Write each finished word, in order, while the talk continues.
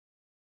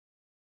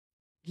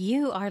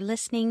You are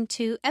listening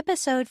to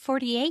episode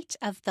 48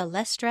 of the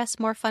Less Stress,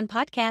 More Fun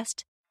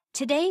podcast.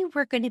 Today,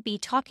 we're going to be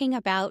talking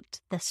about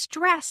the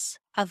stress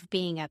of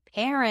being a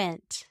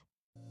parent.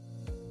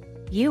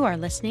 You are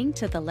listening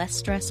to the Less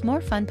Stress, More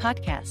Fun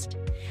podcast.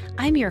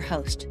 I'm your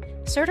host,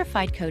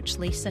 certified coach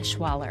Lisa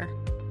Schwaller.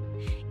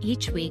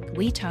 Each week,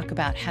 we talk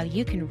about how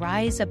you can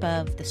rise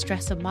above the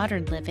stress of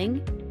modern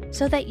living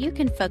so that you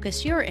can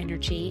focus your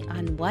energy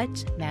on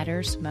what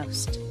matters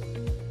most.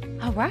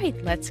 All right,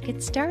 let's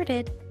get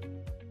started.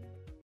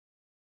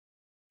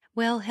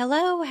 Well,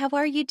 hello, how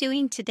are you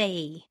doing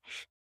today?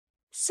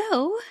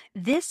 So,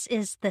 this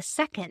is the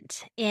second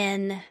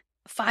in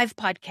 5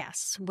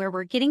 podcasts where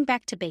we're getting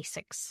back to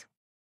basics.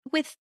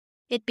 With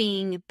it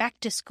being back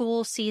to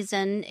school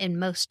season in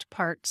most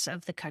parts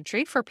of the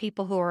country for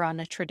people who are on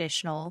a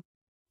traditional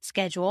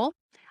schedule,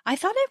 I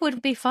thought it would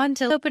be fun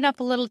to open up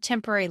a little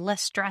temporary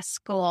less stress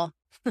school.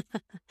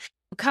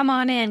 Come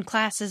on in,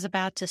 class is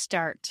about to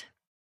start.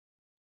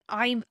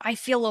 I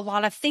feel a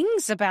lot of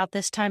things about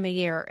this time of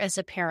year as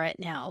a parent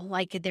now.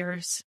 Like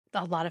there's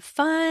a lot of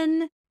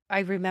fun.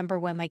 I remember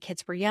when my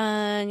kids were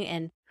young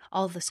and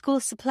all the school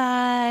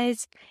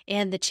supplies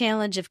and the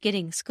challenge of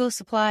getting school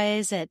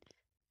supplies at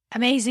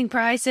amazing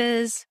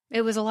prices.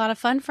 It was a lot of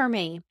fun for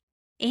me.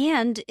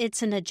 And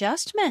it's an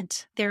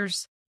adjustment.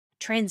 There's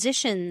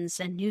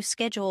transitions and new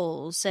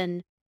schedules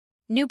and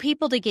new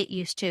people to get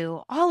used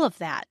to, all of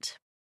that.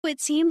 It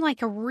seemed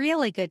like a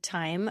really good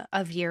time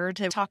of year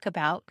to talk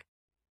about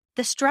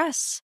the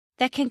stress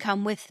that can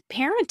come with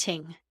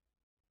parenting.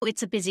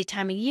 It's a busy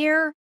time of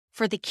year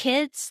for the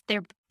kids.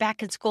 They're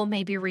back in school,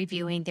 maybe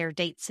reviewing their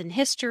dates in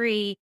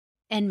history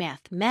and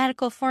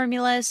mathematical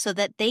formulas so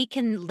that they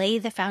can lay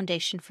the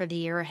foundation for the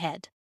year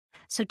ahead.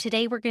 So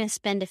today we're going to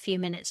spend a few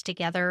minutes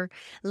together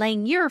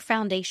laying your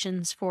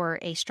foundations for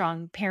a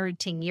strong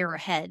parenting year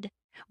ahead,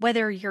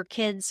 whether your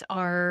kids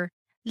are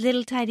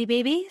little tiny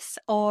babies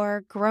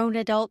or grown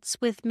adults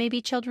with maybe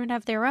children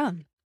of their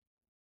own.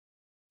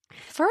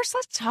 First,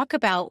 let's talk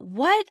about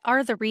what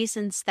are the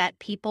reasons that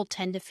people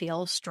tend to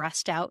feel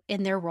stressed out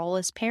in their role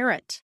as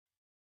parent.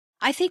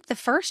 I think the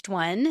first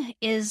one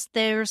is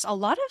there's a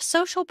lot of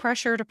social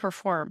pressure to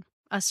perform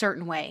a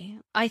certain way.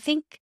 I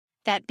think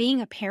that being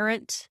a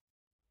parent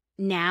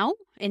now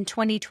in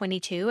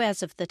 2022,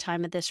 as of the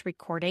time of this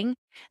recording,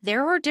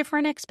 there are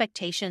different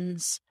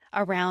expectations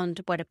around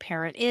what a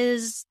parent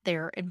is,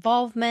 their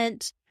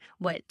involvement,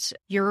 what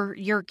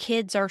your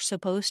kids are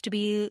supposed to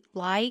be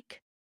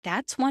like.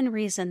 That's one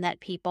reason that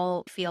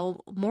people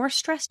feel more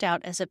stressed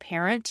out as a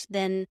parent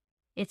than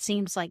it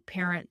seems like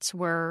parents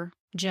were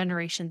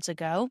generations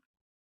ago.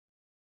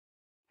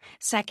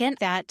 Second,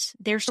 that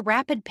there's a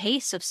rapid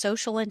pace of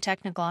social and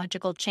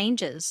technological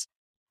changes.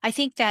 I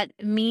think that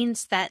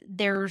means that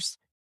there's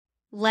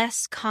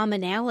less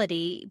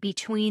commonality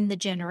between the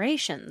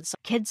generations.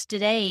 Kids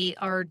today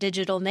are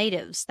digital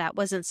natives. That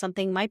wasn't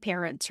something my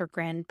parents or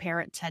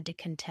grandparents had to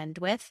contend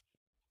with.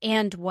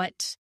 And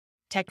what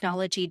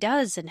technology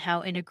does and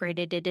how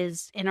integrated it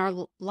is in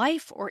our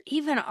life or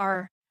even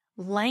our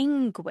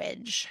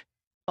language.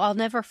 I'll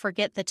never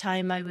forget the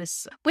time I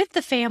was with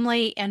the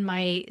family and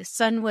my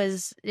son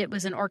it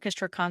was an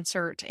orchestra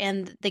concert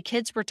and the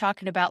kids were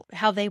talking about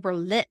how they were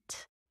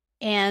lit.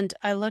 And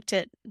I looked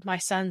at my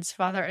son's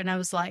father and I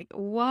was like,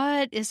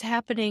 what is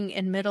happening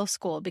in middle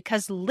school?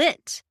 Because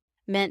lit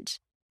meant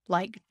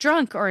like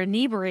drunk or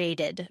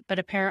inebriated, but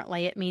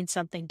apparently it means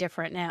something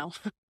different now.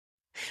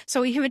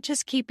 So even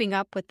just keeping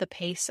up with the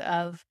pace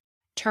of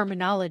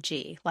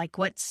terminology, like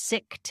what's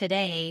sick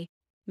today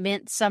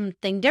meant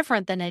something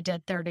different than it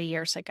did 30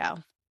 years ago.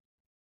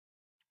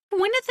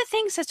 One of the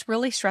things that's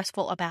really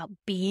stressful about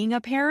being a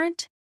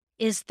parent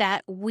is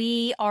that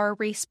we are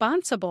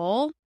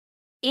responsible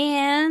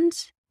and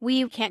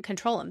we can't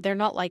control them. They're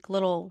not like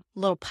little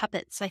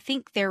puppets. I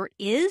think there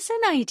is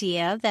an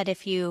idea that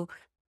if you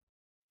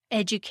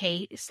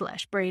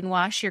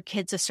educate/brainwash your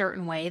kids a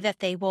certain way that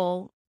they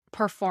will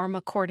perform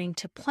according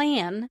to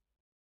plan,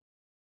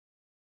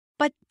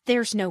 but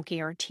there's no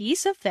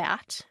guarantees of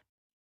that.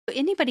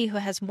 Anybody who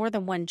has more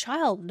than one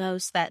child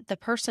knows that the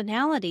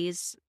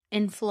personalities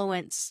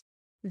influence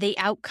the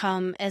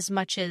outcome as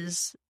much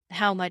as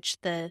how much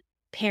the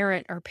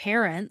parent or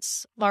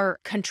parents are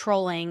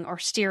controlling or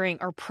steering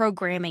or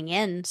programming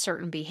in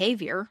certain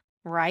behavior,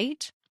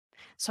 right?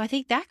 So I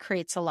think that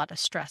creates a lot of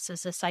stress,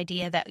 is this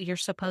idea that you're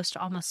supposed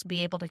to almost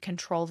be able to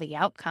control the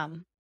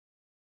outcome.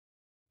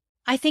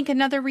 I think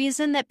another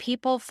reason that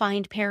people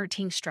find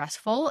parenting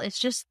stressful is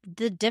just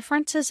the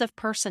differences of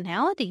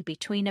personality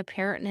between a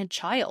parent and a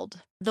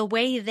child. The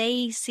way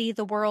they see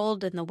the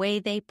world and the way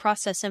they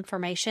process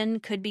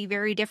information could be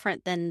very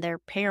different than their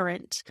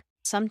parent.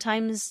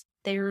 Sometimes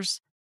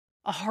there's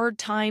a hard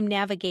time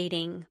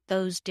navigating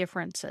those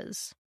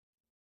differences.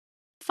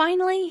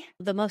 Finally,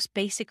 the most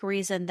basic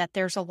reason that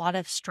there's a lot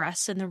of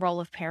stress in the role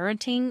of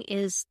parenting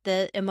is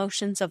the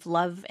emotions of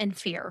love and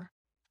fear.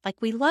 Like,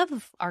 we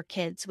love our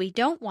kids. We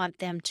don't want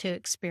them to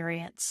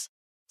experience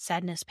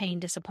sadness, pain,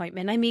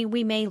 disappointment. I mean,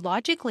 we may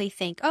logically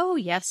think, oh,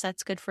 yes,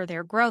 that's good for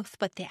their growth,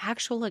 but the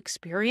actual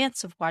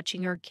experience of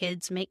watching our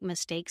kids make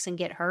mistakes and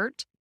get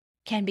hurt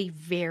can be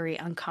very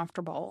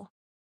uncomfortable,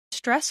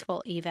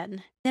 stressful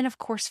even. Then, of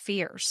course,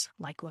 fears,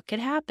 like what could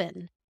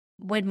happen.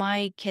 When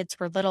my kids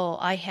were little,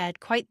 I had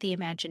quite the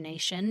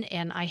imagination,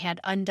 and I had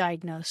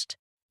undiagnosed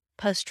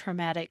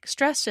post-traumatic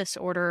stress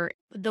disorder.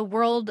 The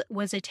world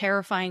was a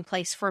terrifying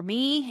place for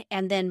me,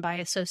 and then by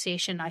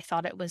association, I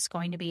thought it was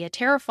going to be a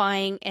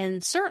terrifying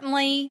and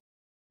certainly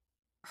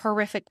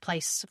horrific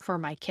place for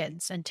my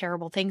kids, and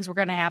terrible things were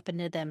going to happen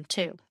to them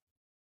too.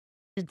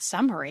 In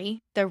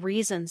summary, the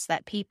reasons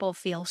that people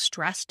feel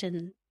stressed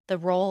in the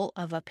role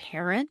of a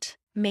parent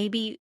may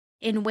be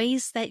in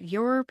ways that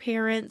your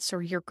parents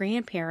or your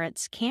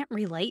grandparents can't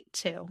relate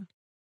to.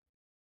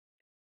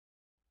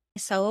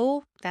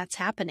 So that's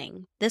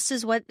happening. This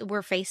is what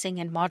we're facing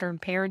in modern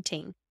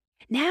parenting.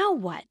 Now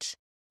what?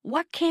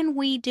 What can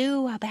we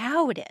do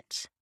about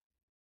it?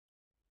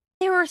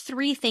 There are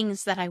 3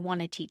 things that I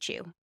want to teach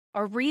you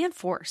or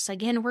reinforce.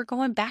 Again, we're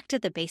going back to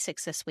the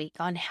basics this week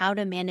on how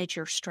to manage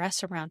your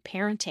stress around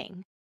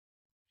parenting.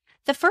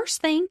 The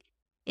first thing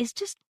is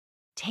just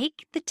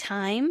take the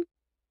time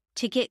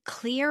to get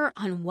clear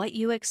on what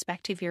you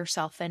expect of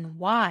yourself and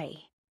why.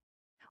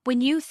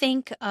 When you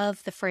think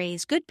of the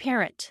phrase good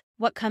parent,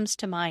 what comes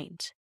to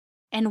mind?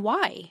 And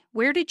why?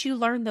 Where did you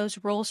learn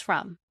those rules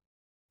from?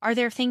 Are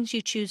there things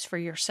you choose for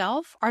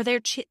yourself? Are there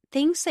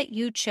things that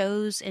you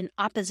chose in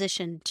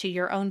opposition to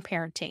your own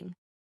parenting?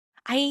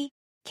 I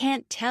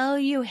can't tell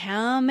you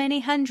how many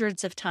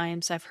hundreds of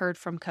times I've heard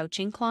from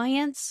coaching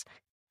clients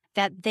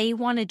that they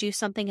want to do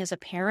something as a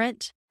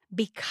parent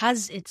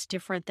because it's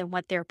different than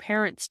what their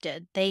parents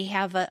did. They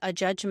have a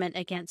judgment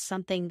against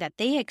something that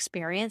they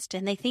experienced,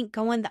 and they think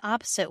going the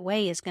opposite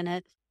way is going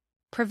to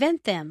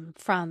prevent them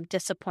from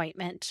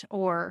disappointment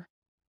or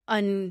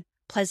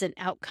unpleasant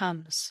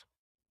outcomes.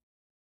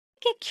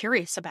 Get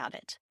curious about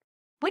it.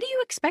 What do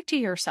you expect of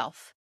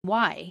yourself?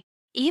 Why?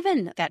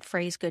 Even that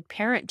phrase, good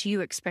parent, do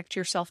you expect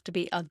yourself to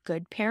be a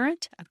good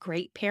parent, a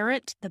great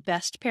parent, the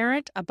best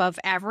parent, above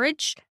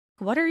average?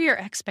 What are your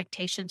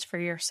expectations for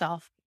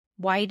yourself?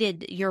 Why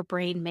did your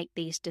brain make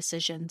these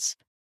decisions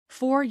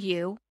for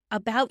you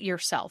about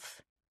yourself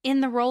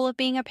in the role of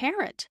being a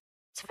parent?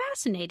 It's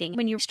fascinating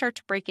when you start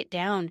to break it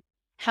down,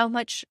 how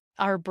much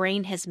our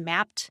brain has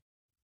mapped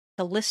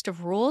the list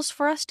of rules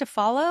for us to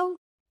follow,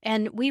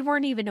 and we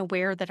weren't even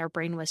aware that our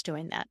brain was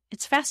doing that.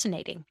 It's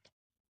fascinating.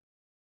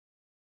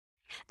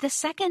 The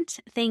second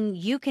thing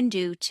you can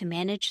do to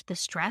manage the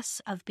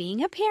stress of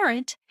being a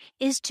parent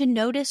is to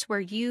notice where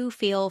you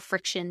feel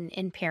friction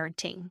in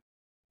parenting.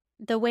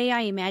 The way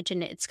I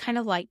imagine it, it's kind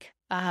of like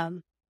I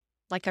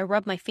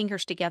rub my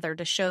fingers together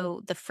to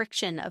show the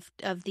friction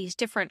of these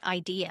different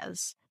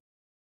ideas.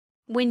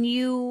 When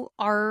you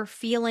are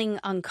feeling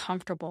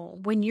uncomfortable,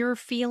 when you're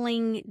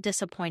feeling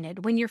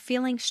disappointed, when you're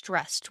feeling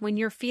stressed, when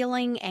you're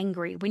feeling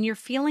angry, when you're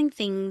feeling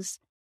things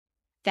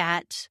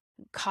that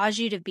cause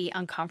you to be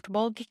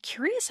uncomfortable, get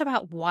curious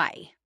about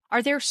why.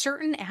 Are there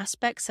certain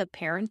aspects of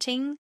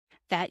parenting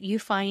that you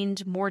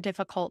find more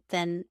difficult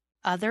than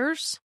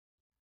others?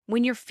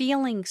 When you're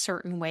feeling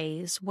certain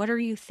ways, what are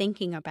you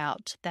thinking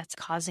about that's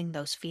causing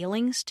those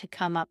feelings to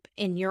come up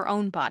in your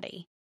own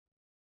body?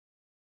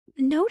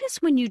 Notice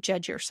when you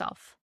judge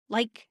yourself.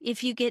 Like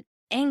if you get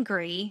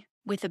angry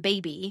with a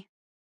baby,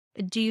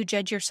 do you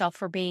judge yourself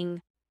for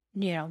being,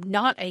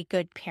 not a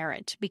good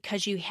parent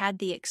because you had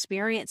the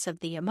experience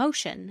of the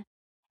emotion,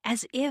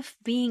 as if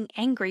being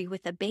angry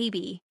with a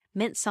baby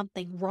meant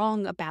something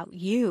wrong about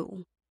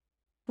you?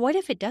 What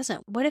if it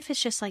doesn't? What if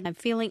it's just like, I'm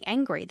feeling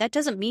angry? That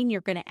doesn't mean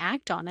you're going to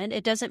act on it.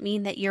 It doesn't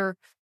mean that you're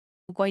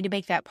going to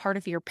make that part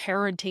of your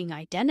parenting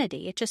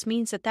identity. It just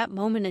means that that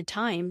moment in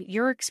time,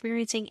 you're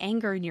experiencing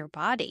anger in your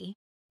body.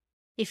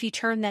 If you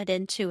turn that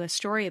into a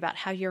story about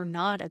how you're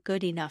not a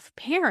good enough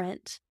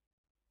parent,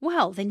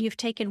 well, then you've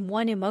taken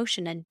one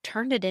emotion and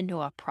turned it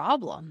into a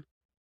problem.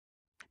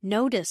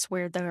 Notice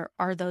where there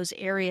are those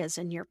areas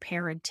in your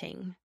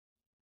parenting.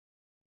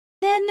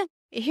 Then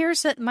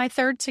here's my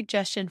third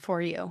suggestion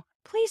for you.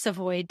 Please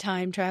avoid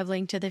time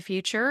traveling to the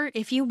future.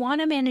 If you want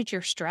to manage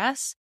your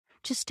stress,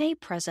 just stay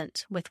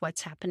present with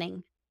what's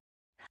happening.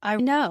 I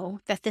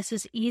know that this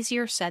is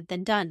easier said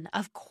than done.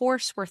 Of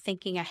course, we're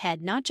thinking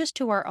ahead, not just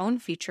to our own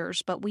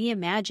futures, but we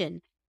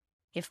imagine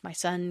if my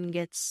son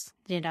gets,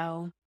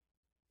 an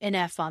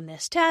F on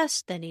this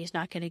test, then he's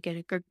not going to get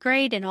a good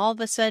grade. And all of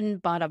a sudden,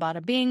 bada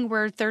bada bing,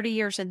 we're 30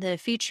 years in the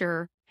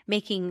future,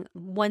 making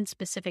one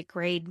specific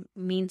grade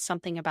mean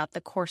something about the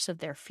course of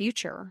their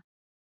future.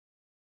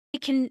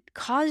 It can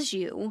cause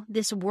you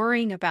this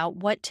worrying about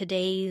what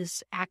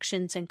today's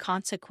actions and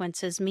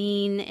consequences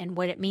mean and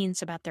what it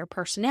means about their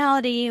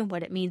personality and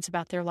what it means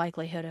about their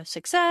likelihood of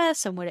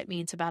success and what it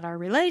means about our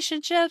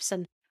relationships.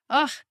 And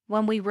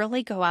when we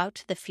really go out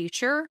to the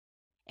future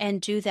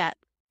and do that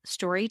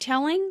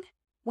storytelling,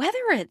 whether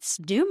it's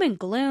doom and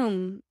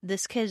gloom,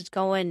 this kid's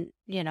going,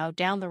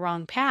 down the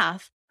wrong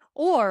path,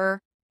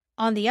 or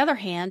on the other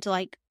hand,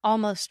 like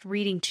almost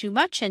reading too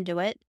much into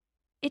it,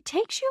 it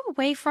takes you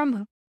away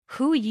from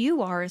who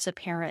you are as a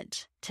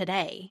parent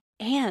today,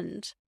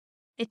 and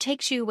it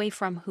takes you away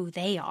from who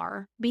they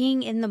are,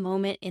 being in the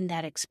moment in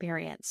that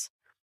experience.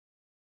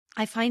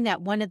 I find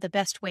that one of the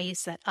best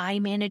ways that I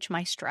manage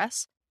my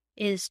stress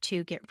is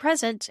to get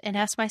present and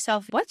ask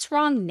myself, what's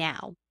wrong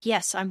now?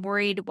 Yes, I'm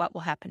worried what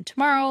will happen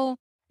tomorrow,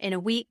 in a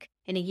week,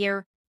 in a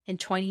year, in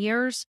 20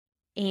 years.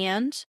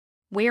 And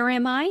where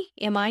am I?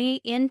 Am I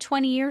in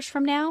 20 years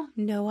from now?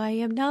 No, I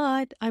am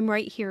not. I'm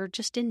right here,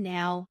 just in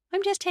now.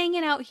 I'm just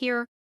hanging out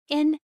here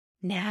in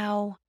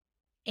now.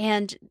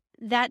 And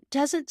that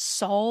doesn't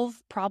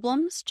solve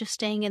problems, just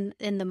staying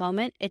in the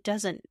moment. It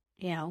doesn't,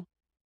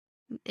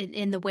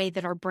 in the way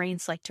that our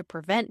brains like to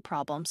prevent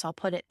problems, I'll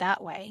put it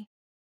that way.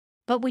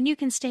 But when you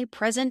can stay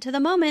present to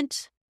the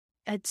moment,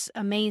 it's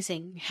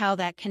amazing how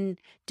that can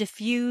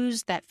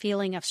diffuse that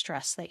feeling of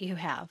stress that you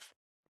have.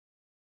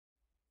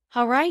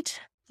 All right,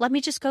 let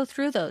me just go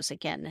through those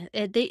again.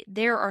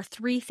 There are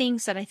 3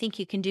 things that I think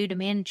you can do to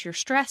manage your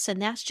stress, and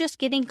that's just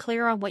getting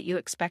clear on what you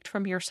expect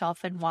from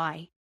yourself and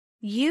why.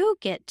 You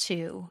get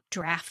to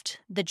draft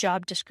the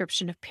job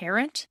description of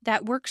parent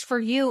that works for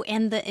you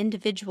and the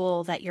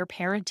individual that you're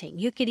parenting.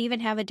 You could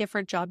even have a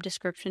different job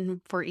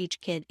description for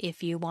each kid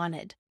if you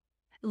wanted.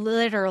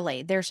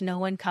 Literally, there's no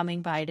one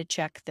coming by to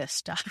check this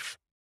stuff.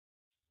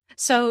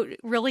 So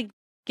really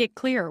get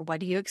clear.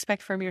 What do you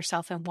expect from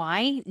yourself and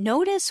why?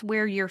 Notice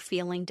where you're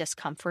feeling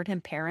discomfort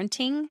in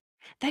parenting.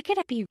 That could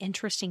be an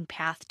interesting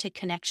path to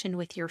connection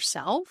with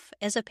yourself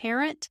as a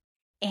parent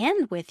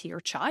and with your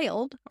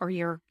child or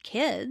your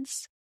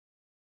kids.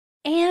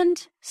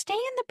 And stay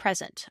in the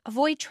present.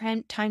 Avoid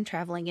time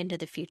traveling into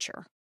the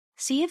future.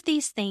 See if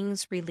these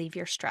things relieve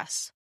your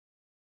stress.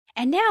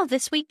 And now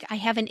this week, I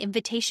have an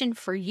invitation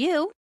for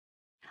you.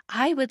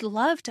 I would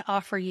love to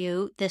offer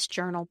you this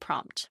journal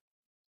prompt.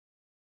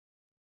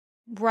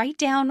 Write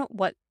down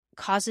what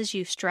causes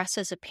you stress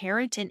as a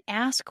parent and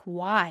ask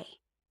why.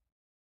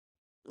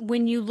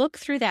 When you look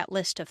through that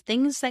list of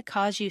things that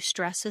cause you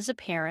stress as a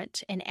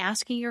parent and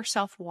asking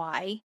yourself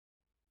why,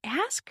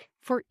 ask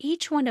for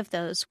each one of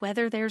those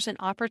whether there's an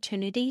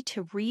opportunity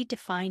to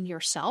redefine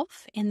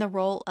yourself in the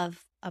role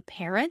of a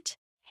parent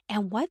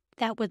and what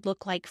that would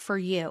look like for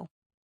you.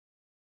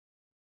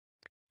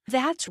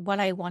 That's what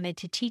I wanted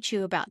to teach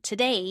you about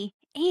today,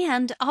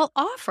 and I'll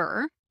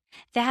offer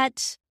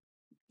that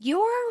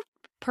your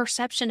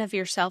perception of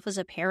yourself as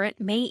a parent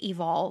may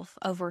evolve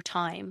over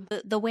time.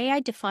 The way I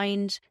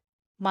defined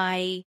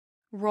my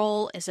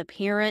role as a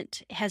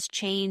parent has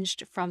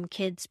changed from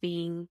kids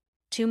being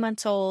 2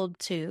 months old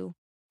to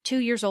 2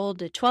 years old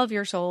to 12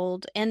 years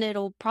old, and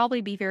it'll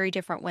probably be very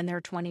different when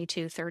they're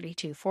 22,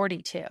 32,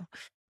 42.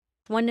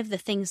 One of the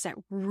things that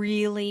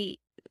really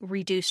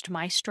reduced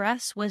my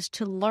stress was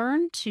to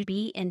learn to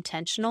be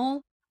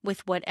intentional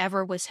with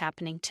whatever was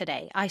happening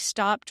today. I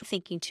stopped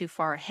thinking too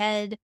far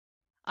ahead.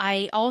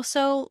 I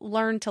also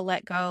learned to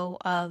let go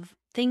of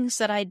things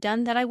that I'd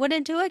done that I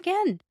wouldn't do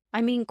again.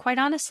 I mean, quite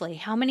honestly,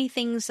 how many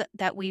things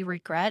that we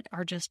regret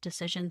are just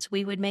decisions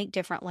we would make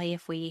differently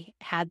if we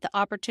had the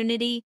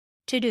opportunity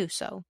to do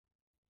so.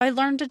 I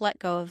learned to let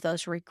go of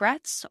those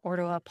regrets or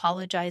to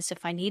apologize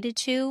if I needed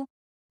to.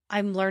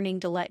 I'm learning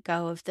to let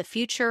go of the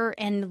future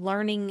and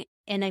learning,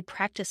 and I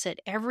practice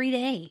it every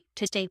day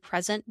to stay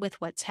present with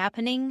what's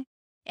happening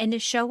and to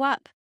show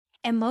up.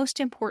 And most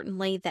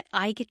importantly, that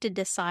I get to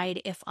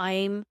decide if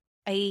I'm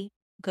a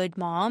good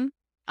mom.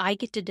 I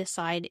get to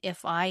decide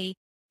if I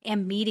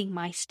am meeting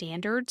my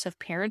standards of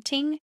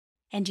parenting.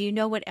 And do you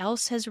know what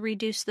else has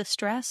reduced the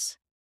stress?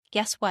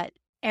 Guess what?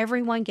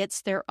 Everyone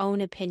gets their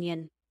own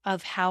opinion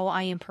of how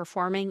I am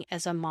performing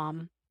as a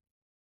mom.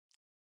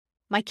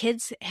 My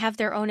kids have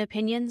their own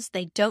opinions.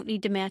 They don't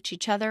need to match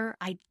each other.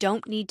 I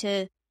don't need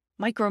to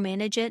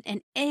micromanage it,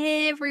 and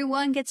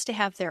everyone gets to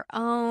have their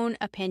own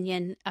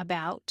opinion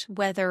about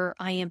whether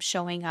I am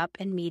showing up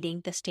and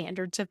meeting the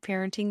standards of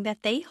parenting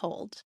that they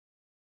hold.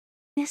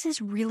 This is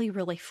really,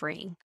 really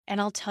freeing,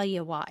 and I'll tell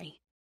you why.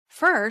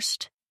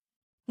 First,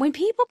 when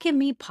people give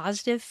me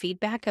positive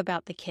feedback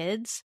about the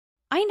kids,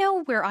 I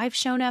know where I've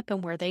shown up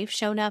and where they've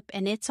shown up,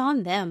 and it's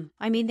on them.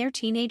 I mean, they're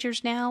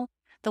teenagers now.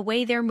 The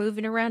way they're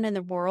moving around in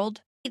the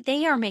world,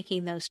 they are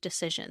making those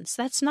decisions.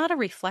 That's not a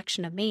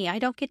reflection of me. I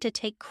don't get to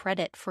take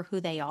credit for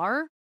who they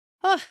are.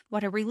 Oh,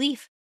 what a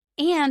relief.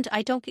 And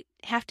I don't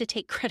have to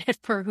take credit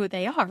for who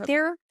they are.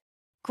 They're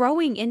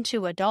growing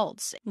into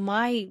adults.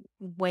 My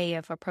way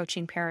of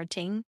approaching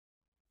parenting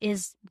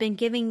is been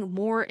giving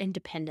more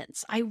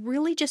independence. I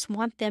really just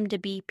want them to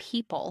be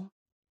people.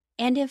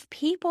 And if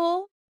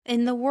people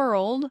in the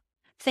world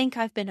think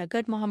I've been a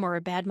good mom or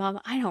a bad mom,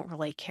 I don't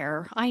really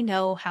care. I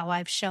know how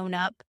I've shown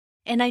up,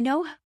 and I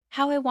know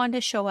how I want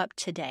to show up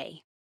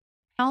today.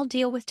 I'll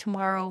deal with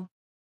tomorrow.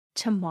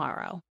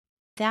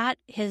 That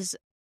has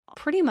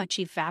pretty much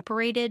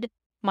evaporated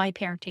my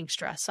parenting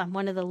stress. I'm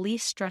one of the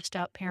least stressed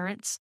out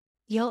parents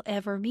you'll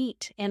ever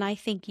meet, and I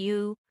think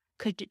you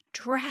could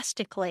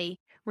drastically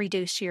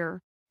reduce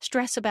your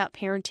stress about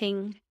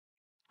parenting,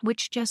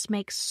 which just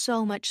makes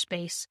so much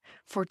space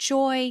for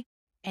joy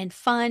and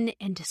fun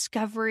and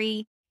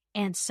discovery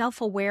and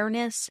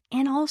self-awareness,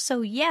 and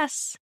also,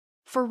 yes,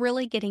 for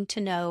really getting to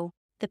know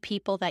the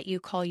people that you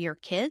call your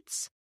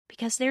kids,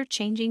 because they're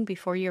changing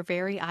before your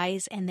very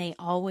eyes and they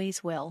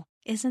always will.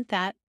 Isn't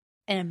that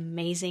an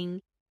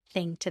amazing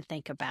thing to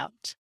think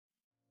about?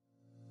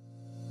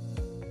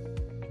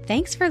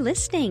 Thanks for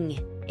listening.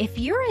 If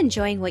you're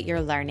enjoying what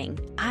you're learning,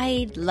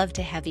 I'd love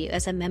to have you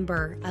as a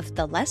member of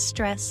the Less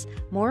Stress,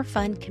 More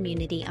Fun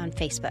community on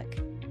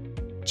Facebook.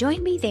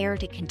 Join me there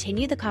to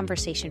continue the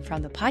conversation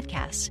from the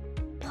podcast.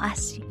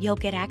 Plus, you'll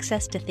get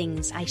access to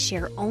things I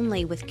share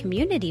only with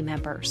community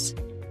members.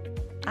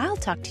 I'll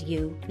talk to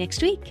you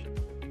next week.